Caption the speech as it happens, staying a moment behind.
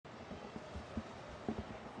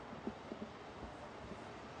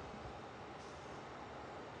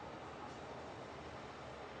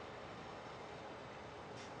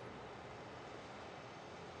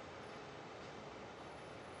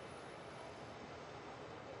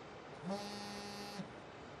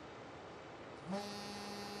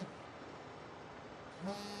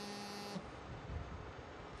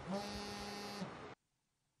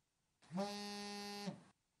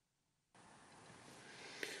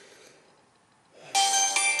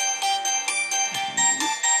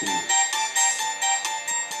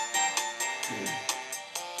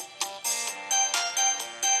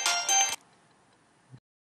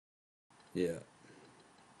Yeah.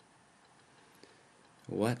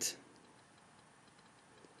 What?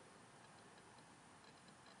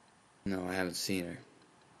 No, I haven't seen her.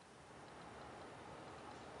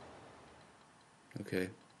 Okay.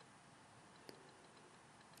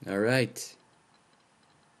 All right.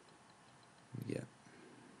 Yeah.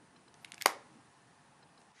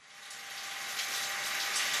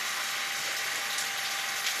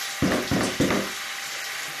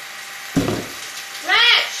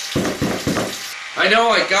 I know,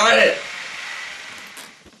 I got it!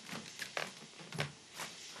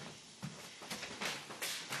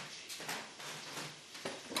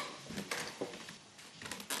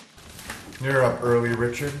 You're up early,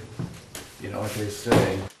 Richard. You know what they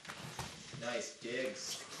say. Nice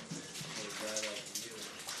digs. For a guy like you.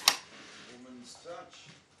 Woman's touch.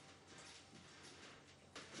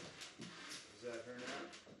 Is that her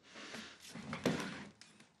now?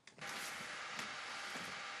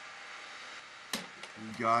 You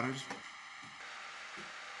got it?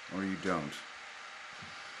 Or you don't?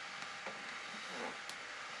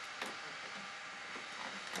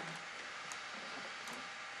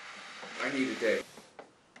 I need a day.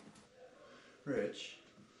 Rich,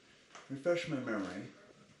 refresh my memory.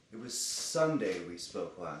 It was Sunday we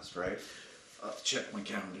spoke last, right? I'll have to check my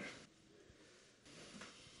calendar.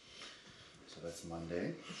 So that's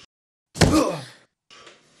Monday.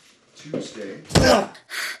 Tuesday.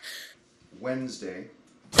 Wednesday.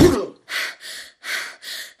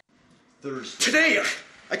 Thursday. Today!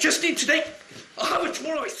 I just need today! I'll have it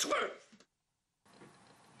tomorrow, I swear!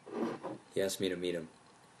 He asked me to meet him.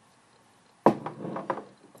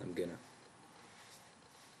 I'm gonna.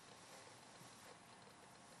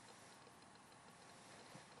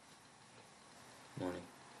 Morning.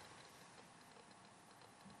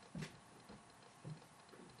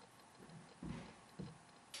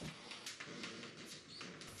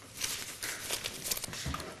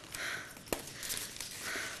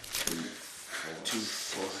 Two,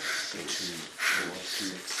 four, six,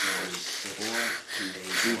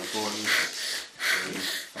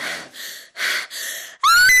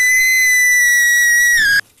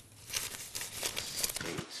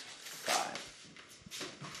 5.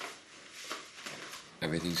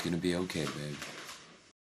 Everything's gonna be okay, babe.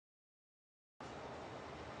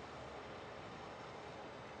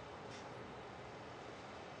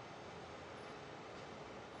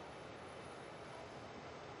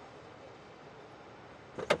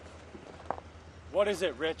 What is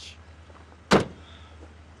it, Rich? I'm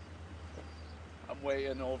way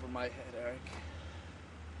in over my head, Eric.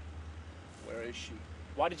 Where is she?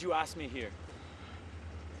 Why did you ask me here?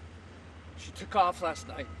 She took off last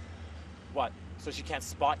night. What, so she can't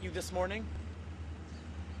spot you this morning?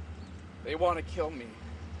 They want to kill me.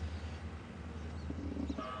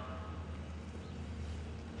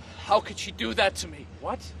 How could she do that to me?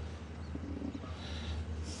 What?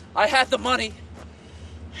 I had the money,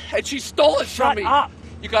 and she stole it from me. Shut up!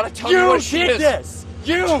 You gotta tell me what she You is. did this!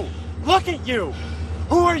 You! Look at you!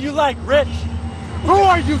 Who are you like, Rich? Who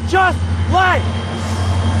are you just like?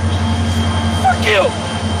 Fuck you!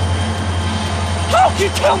 How can you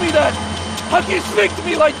tell me that? How can you speak to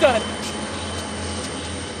me like that?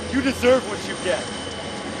 You deserve what you get.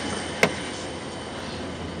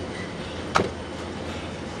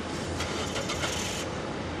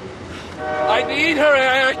 I need her,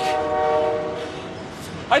 Eric.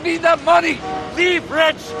 I need that money. Leave,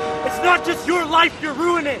 Rich! It's not just your life you're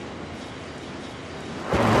ruining!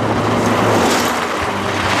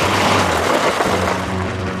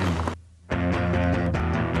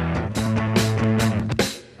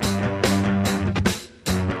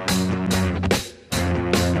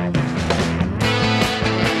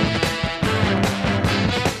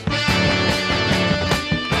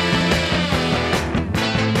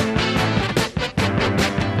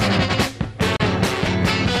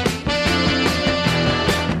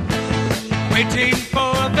 Waiting